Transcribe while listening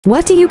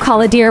What do you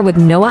call a deer with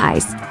no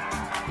eyes?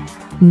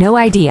 No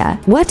idea.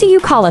 What do you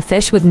call a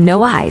fish with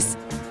no eyes?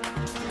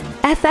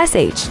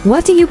 FSH.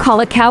 What do you call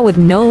a cow with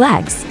no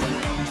legs?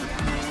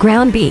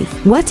 Ground beef.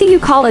 What do you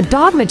call a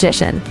dog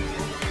magician?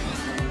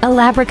 A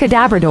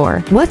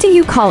labracadabrador. What do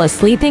you call a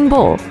sleeping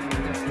bull?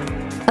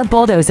 A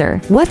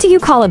bulldozer. What do you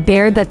call a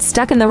bear that's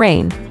stuck in the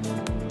rain?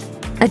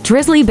 A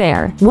drizzly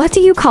bear. What do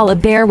you call a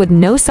bear with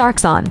no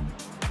socks on?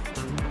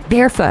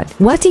 Barefoot.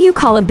 What do you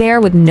call a bear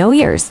with no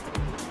ears?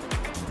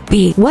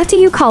 B. What do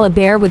you call a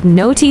bear with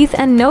no teeth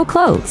and no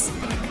clothes?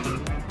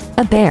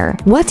 A bear.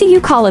 What do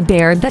you call a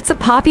bear that's a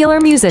popular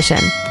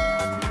musician?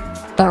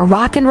 A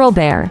rock and roll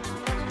bear.